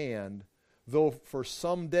understand, though for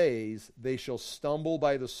some days they shall stumble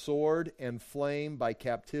by the sword and flame, by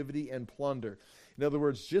captivity and plunder. In other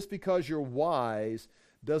words, just because you're wise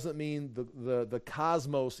doesn't mean the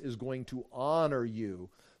cosmos is going to honor you.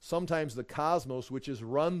 Sometimes the cosmos, which is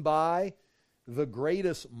run by the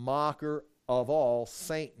greatest mocker of all,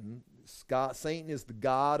 Satan. Satan is the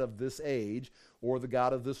god of this age, or the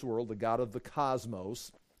god of this world, the god of the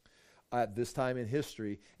cosmos at this time in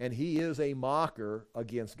history, and he is a mocker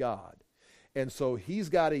against God. And so he's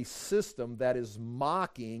got a system that is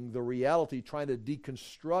mocking the reality, trying to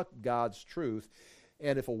deconstruct God's truth.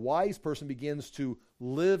 And if a wise person begins to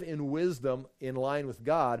live in wisdom in line with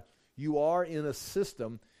God, you are in a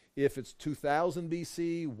system. if it's 2000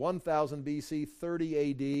 BC, 1000 BC,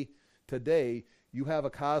 30 AD, today, you have a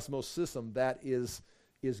cosmos system that is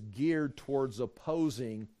geared towards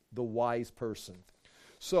opposing the wise person.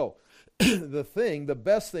 So, the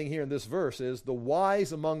best thing here in this verse is, the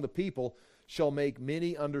wise among the people shall make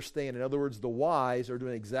many understand. In other words, the wise are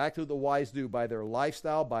doing exactly what the wise do by their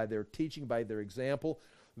lifestyle, by their teaching, by their example.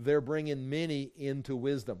 They're bringing many into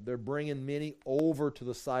wisdom. They're bringing many over to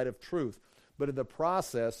the side of truth. But in the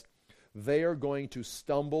process, they are going to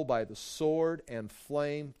stumble by the sword and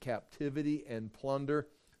flame, captivity and plunder.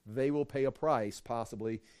 They will pay a price,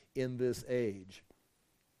 possibly, in this age.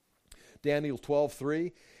 Daniel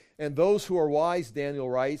 12:3, and those who are wise, Daniel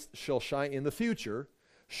writes, shall shine in the future,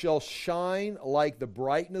 shall shine like the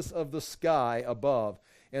brightness of the sky above,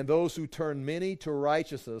 and those who turn many to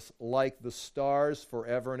righteousness like the stars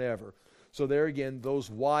forever and ever. So there again,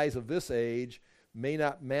 those wise of this age may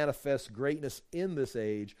not manifest greatness in this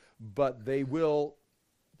age, but they will,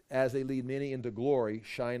 as they lead many into glory,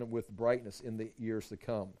 shine with brightness in the years to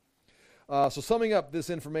come. So summing up this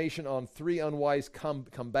information on three unwise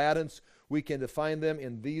combatants, we can define them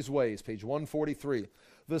in these ways. Page 143.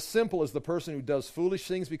 The simple is the person who does foolish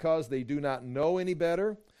things because they do not know any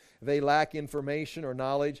better. They lack information or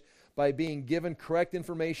knowledge. By being given correct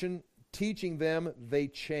information, teaching them, they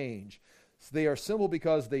change. So they are simple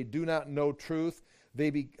because they do not know truth.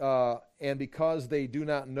 And because they do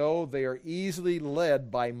not know, they are easily led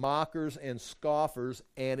by mockers and scoffers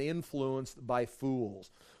and influenced by fools.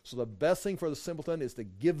 So the best thing for the simpleton is to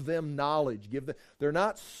give them knowledge. They're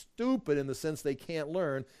not stupid in the sense they can't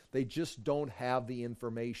learn. They just don't have the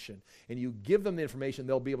information. And you give them the information,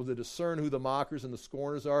 they'll be able to discern who the mockers and the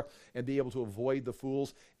scorners are and be able to avoid the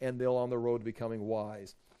fools, and they'll on the road to becoming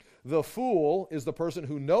wise. The fool is the person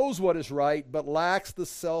who knows what is right but lacks the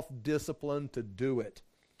self-discipline to do it.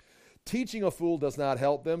 Teaching a fool does not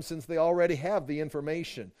help them since they already have the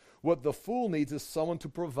information. What the fool needs is someone to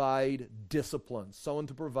provide discipline, someone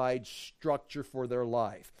to provide structure for their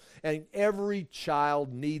life. And every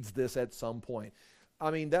child needs this at some point.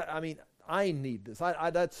 I need this.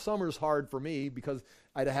 That summer's hard for me because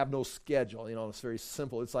I have no schedule. It's very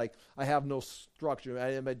simple. It's like I have no structure.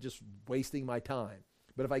 I am just wasting my time.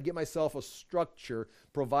 But if I get myself a structure,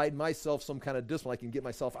 provide myself some kind of discipline, I can get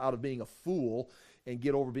myself out of being a fool and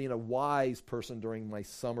get over being a wise person during my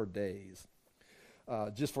summer days.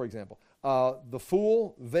 Just for example, the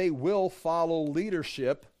fool, they will follow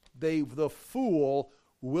leadership. The fool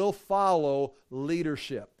will follow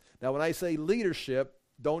leadership. Now, when I say leadership,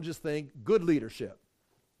 don't just think good leadership.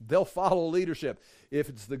 They'll follow leadership. If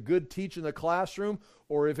it's the good teacher in the classroom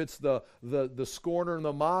or if it's the scorner and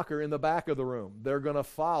the mocker in the back of the room, they're going to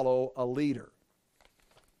follow a leader.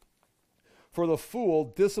 For the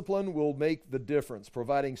fool, discipline will make the difference,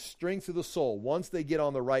 providing strength to the soul. Once they get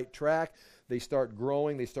on the right track, they start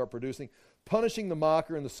growing, they start producing. Punishing the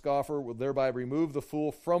mocker and the scoffer will thereby remove the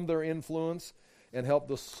fool from their influence and help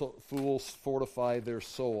the fools fortify their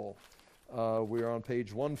soul. We are on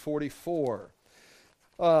page 144.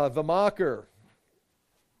 The mocker.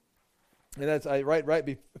 And that's I write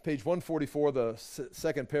page 144, the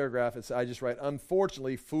second paragraph. I just write,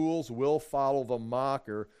 unfortunately, fools will follow the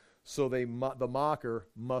mocker, so the mocker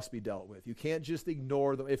must be dealt with. You can't just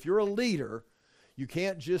ignore them. If you're a leader, you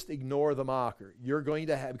can't just ignore the mocker. You're going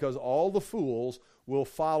to have, because all the fools will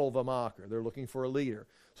follow the mocker. They're looking for a leader.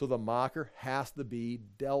 So the mocker has to be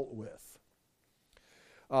dealt with.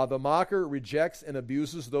 The mocker rejects and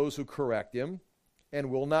abuses those who correct him and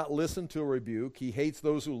will not listen to a rebuke. He hates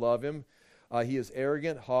those who love him. He is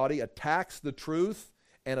arrogant, haughty, attacks the truth,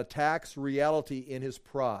 and attacks reality in his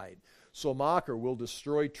pride. So mocker will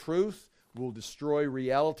destroy truth, will destroy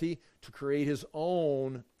reality to create his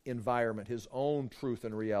own environment, his own truth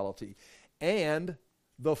and reality. And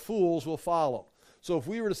the fools will follow. So if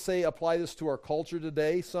we were to say, apply this to our culture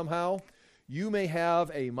today somehow, you may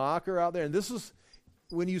have a mocker out there. And this is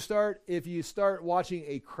when if you start watching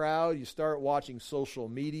a crowd, you start watching social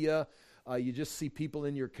media, you just see people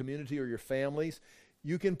in your community or your families,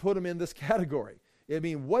 you can put them in this category. I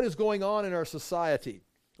mean, what is going on in our society?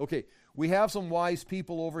 Okay, we have some wise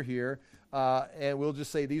people over here, and we'll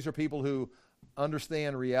just say these are people who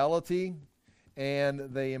understand reality and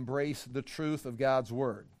they embrace the truth of God's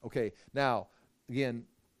word. Okay, now, again,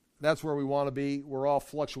 that's where we want to be. We're all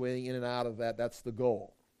fluctuating in and out of that. That's the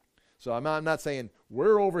goal. So I'm not saying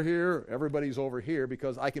we're over here, everybody's over here,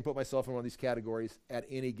 because I can put myself in one of these categories at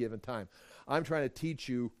any given time. I'm trying to teach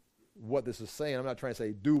you what this is saying. I'm not trying to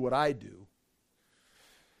say do what I do.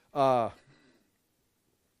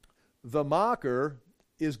 The mocker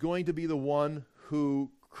is going to be the one who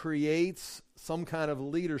creates some kind of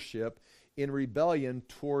leadership in rebellion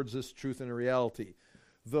towards this truth and reality.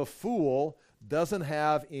 The fool doesn't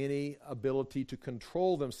have any ability to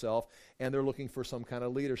control themselves, and they're looking for some kind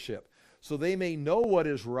of leadership. So they may know what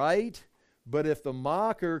is right, but if the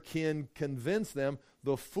mocker can convince them,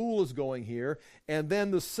 the fool is going here, and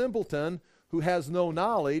then the simpleton who has no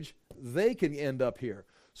knowledge, they can end up here.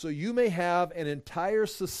 So you may have an entire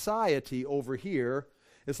society over here.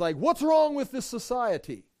 It's like, what's wrong with this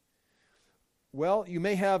society? Well, you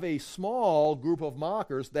may have a small group of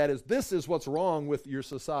mockers, that is, this is what's wrong with your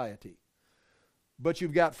society. But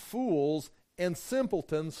you've got fools and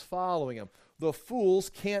simpletons following them. The fools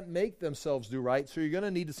can't make themselves do right, so you're going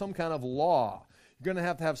to need some kind of law. You're going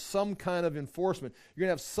to have some kind of enforcement. You're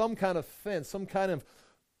going to have some kind of fence, some kind of...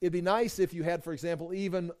 It'd be nice if you had, for example,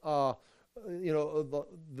 even the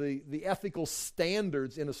ethical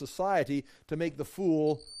standards in a society to make the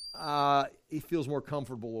fool, he feels more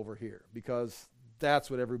comfortable over here, because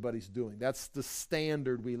that's what everybody's doing. That's the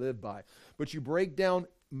standard we live by. But you break down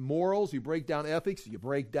morals, you break down ethics, you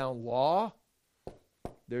break down law,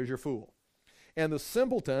 there's your fool. And the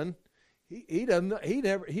simpleton, he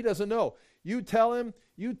doesn't know. You tell him,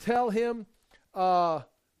 I'm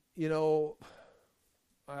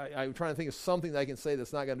trying to think of something that I can say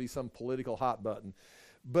that's not going to be some political hot button.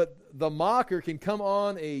 But the mocker can come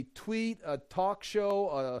on a tweet, a talk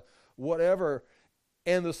show, whatever,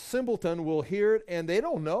 and the simpleton will hear it, and they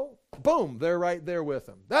don't know. Boom, they're right there with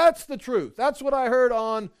them. That's the truth. That's what I heard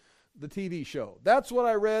on the TV show. That's what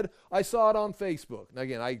I read. I saw it on Facebook. And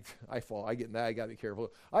again, I get mad. I got to be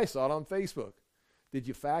careful. I saw it on Facebook. Did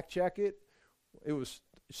you fact check it? It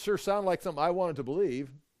sure sounded like something I wanted to believe.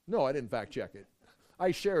 No, I didn't fact check it.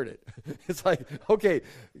 I shared it. It's like, okay,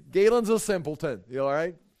 Galen's a simpleton. You all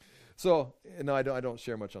right? So, no, I don't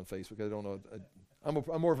share much on Facebook. I don't know. I'm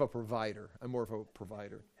more of a provider.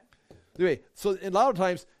 Anyway, so a lot of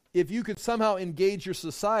times, if you could somehow engage your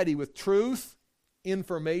society with truth,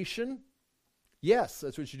 information, yes,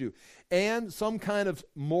 that's what you do, and some kind of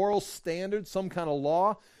moral standard, some kind of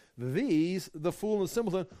law, the fool and the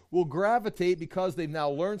simpleton, will gravitate because they've now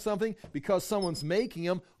learned something, because someone's making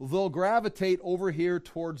them, they'll gravitate over here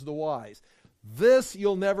towards the wise. This,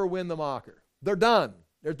 you'll never win the mocker. They're done.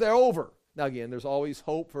 They're over. Now again, there's always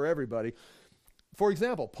hope for everybody. For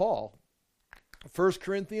example, Paul, 1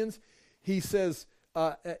 Corinthians, he says,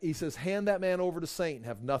 hand that man over to Satan,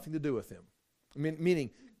 have nothing to do with him.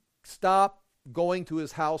 Meaning, stop going to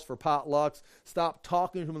his house for potlucks. Stop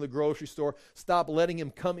talking to him in the grocery store. Stop letting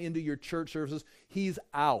him come into your church services. He's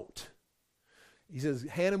out. He says,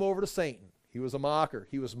 hand him over to Satan. He was a mocker.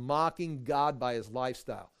 He was mocking God by his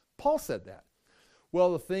lifestyle. Paul said that.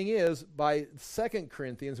 Well, the thing is, by 2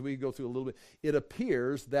 Corinthians, we go through a little bit, it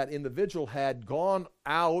appears that individual had gone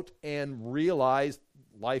out and realized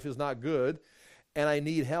life is not good, and I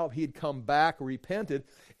need help. He'd come back, repented,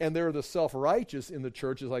 and there are the self-righteous in the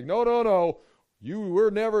church. It's like, no, it's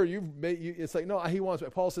like, no, he wants,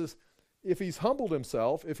 Paul says, if he's humbled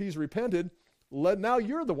himself, if he's repented, now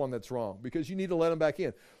you're the one that's wrong, because you need to let him back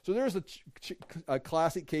in. So there's a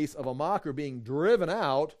classic case of a mocker being driven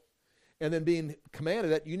out and then being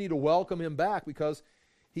commanded that you need to welcome him back, because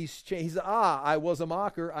I was a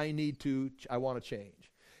mocker, I want to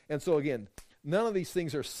change. And so again, none of these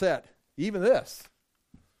things are set. Even this.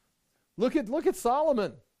 Look at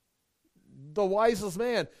Solomon, the wisest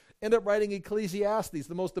man, end up writing Ecclesiastes,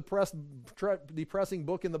 the most depressing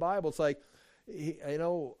book in the Bible. It's like,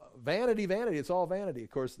 vanity, vanity. It's all vanity.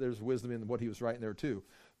 Of course, there's wisdom in what he was writing there too.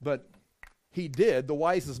 But the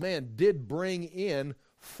wisest man did bring in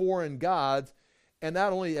foreign gods. And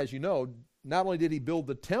not only, as you know, not only did he build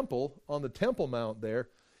the temple on the Temple Mount there,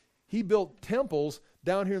 he built temples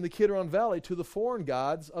down here in the Kidron Valley to the foreign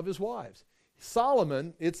gods of his wives.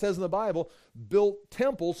 Solomon, it says in the Bible, built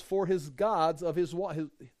temples for his gods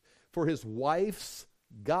for his wife's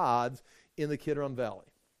gods in the Kidron Valley.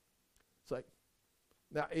 It's like,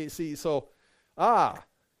 now you see, so,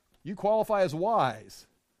 you qualify as wise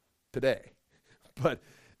today. But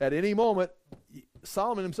at any moment,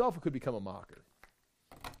 Solomon himself could become a mocker.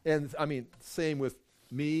 And same with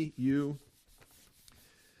me, you.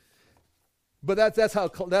 But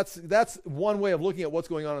that's one way of looking at what's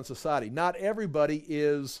going on in society. Not everybody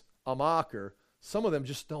is a mocker. Some of them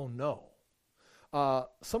just don't know.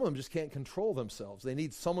 Some of them just can't control themselves. They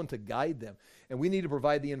need someone to guide them. And we need to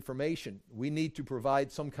provide the information. We need to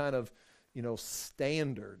provide some kind of,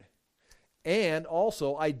 standard. And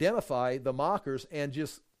also identify the mockers and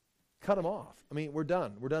just cut them off. We're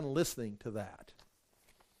done. We're done listening to that.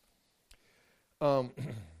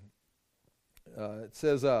 It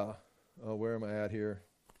says... where am I at here?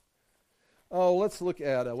 Oh, let's look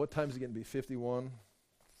at, what time is it going to be? 51?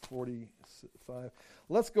 145.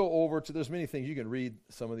 Let's go over to, there's many things. You can read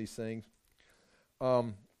some of these things.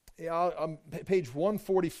 Page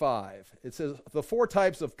 145. It says, the four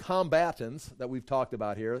types of combatants that we've talked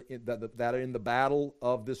about here, that are in the battle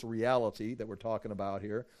of this reality that we're talking about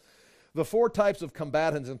here. The four types of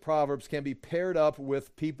combatants in Proverbs can be paired up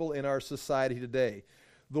with people in our society today.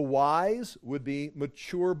 The wise would be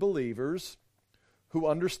mature believers who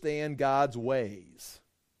understand God's ways,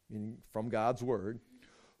 meaning from God's word.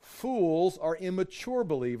 Fools are immature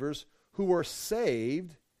believers who are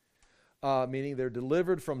saved, meaning they're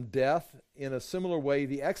delivered from death in a similar way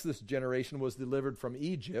the Exodus generation was delivered from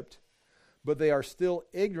Egypt, but they are still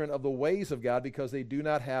ignorant of the ways of God because they do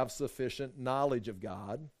not have sufficient knowledge of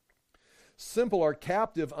God. Simple are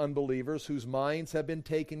captive unbelievers whose minds have been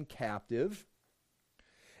taken captive.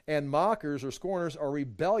 And mockers or scorners are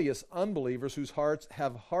rebellious unbelievers whose hearts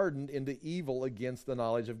have hardened into evil against the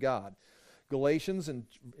knowledge of God. Galatians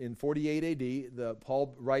in 48 AD,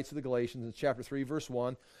 Paul writes to the Galatians in chapter 3, verse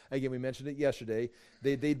 1. Again, we mentioned it yesterday.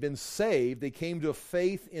 They'd been saved. They came to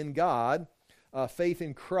faith in God, faith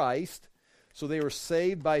in Christ. So they were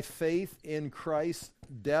saved by faith in Christ's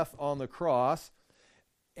death on the cross,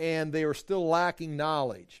 and they were still lacking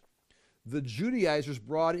knowledge. The Judaizers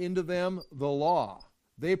brought into them the law.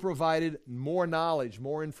 They provided more knowledge,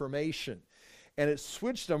 more information. And it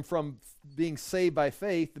switched them from being saved by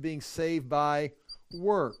faith to being saved by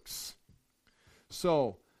works.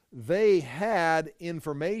 So they had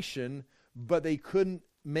information, but they couldn't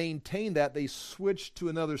maintain that. They switched to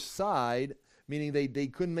another side, meaning they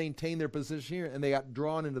couldn't maintain their position here, and they got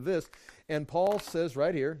drawn into this. And Paul says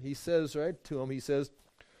right here, he says right to them, he says,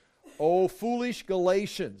 "O foolish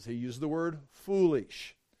Galatians," he used the word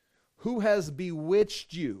foolish, "who has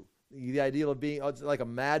bewitched you?" The idea of being, it's like a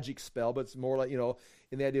magic spell, but it's more like,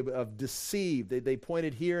 in the idea of deceived. They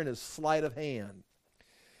pointed here in a sleight of hand.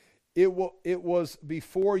 It was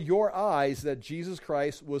before your eyes that Jesus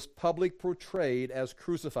Christ was publicly portrayed as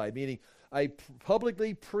crucified, meaning I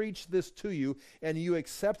publicly preached this to you and you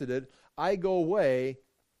accepted it. I go away,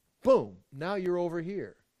 boom, now you're over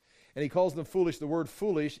here. And he calls them foolish. The word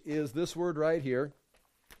foolish is this word right here.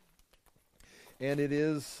 And it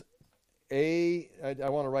is I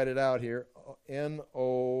want to write it out here,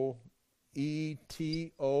 Noetos.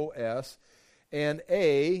 And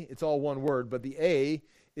it's all one word, but the A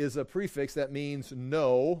is a prefix that means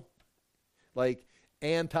no, like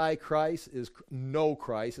antichrist is no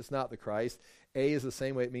Christ, it's not the Christ. A is the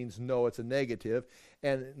same way, it means no, it's a negative.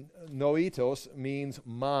 And noetos means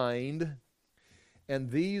mind. And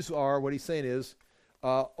these are, what he's saying is,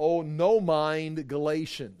 no mind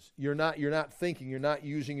Galatians. You're not thinking, you're not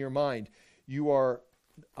using your mind. You are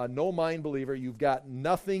a no mind believer. You've got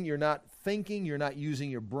nothing, you're not thinking, you're not using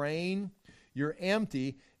your brain. You're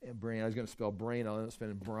empty. And brain, I was going to spell brain, I'll end up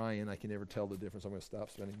spelling Brian. I can never tell the difference. I'm going to stop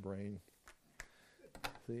spelling brain.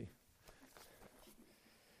 See?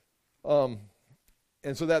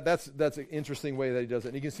 And so that's an interesting way that he does it.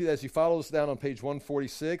 And you can see that as you follow this down on page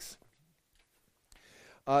 146,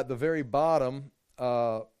 at the very bottom,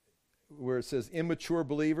 where it says immature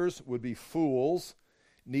believers would be fools,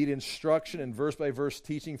 need instruction and verse-by-verse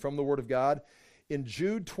teaching from the Word of God. In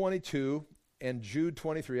Jude 22 and Jude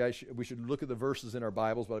 23, we should look at the verses in our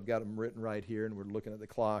Bibles, but I've got them written right here, and we're looking at the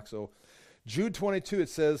clock. So Jude 22, it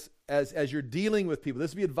says, as you're dealing with people,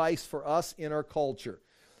 this would be advice for us in our culture.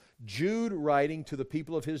 Jude writing to the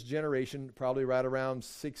people of his generation, probably right around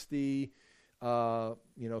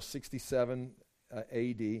 67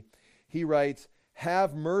 AD, he writes,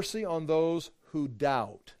 "Have mercy on those who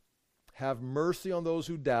doubt." Have mercy on those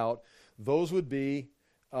who doubt. Those would be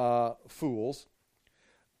fools.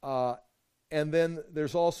 And then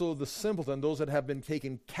there's also the simpleton, those that have been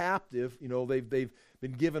taken captive. They've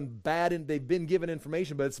been given they've been given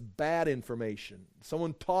information, but it's bad information.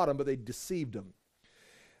 Someone taught them, but they deceived them.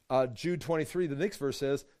 Jude 23, the next verse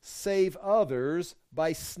says, "Save others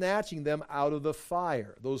by snatching them out of the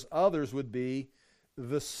fire." Those others would be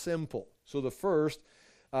the simple. So the first,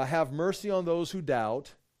 have mercy on those who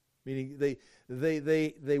doubt, meaning they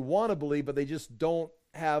want to believe, but they just don't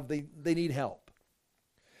have, they need help.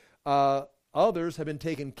 Others have been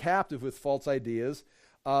taken captive with false ideas.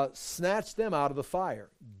 Snatch them out of the fire.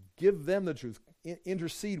 Give them the truth.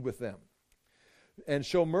 Intercede with them. And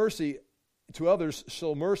show mercy to others,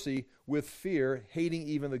 show mercy with fear, hating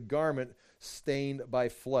even the garment stained by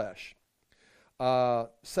flesh. 2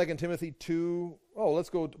 Timothy 2, let's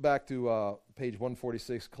go back to page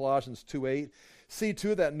 146, Colossians 2:8. "See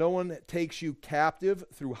to it that no one takes you captive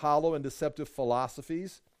through hollow and deceptive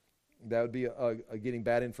philosophies." That would be getting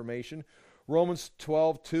bad information. Romans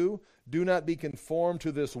 12:2, "Do not be conformed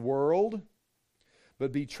to this world,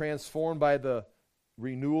 but be transformed by the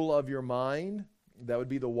renewal of your mind. That would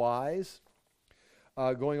be the wise.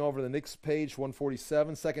 Going over to the next page,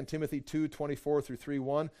 147, 2 Timothy 2:24 through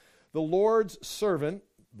 3:1. The Lord's servant,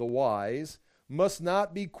 the wise, must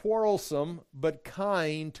not be quarrelsome, but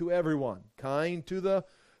kind to everyone. Kind to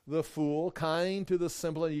the fool, kind to the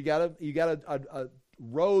simple. You got a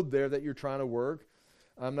road there that you're trying to work.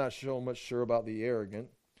 I'm not so much sure about the arrogant,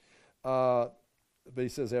 but he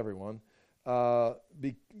says everyone.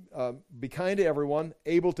 Be kind to everyone,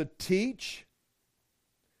 able to teach,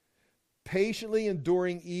 patiently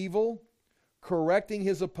enduring evil, correcting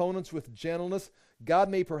his opponents with gentleness. God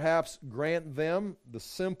may perhaps grant them, the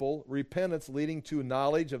simple, repentance leading to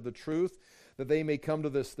knowledge of the truth, that they may come to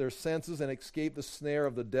their senses and escape the snare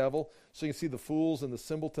of the devil. So you can see the fools and the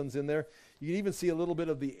simpletons in there. You can even see a little bit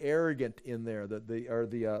of the arrogant in there,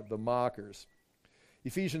 the mockers.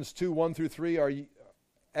 Ephesians 2:1 through 3.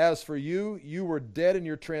 As for you, you were dead in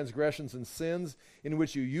your transgressions and sins, in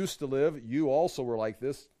which you used to live. You also were like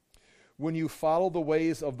this. When you followed the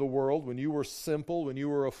ways of the world, when you were simple, when you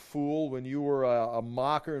were a fool, when you were a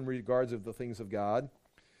mocker in regards of the things of God,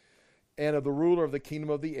 and of the ruler of the kingdom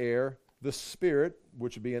of the air, the spirit,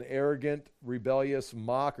 which would be an arrogant, rebellious,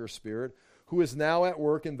 mocker spirit, who is now at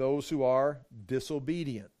work in those who are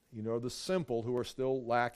disobedient. The simple who are still lacking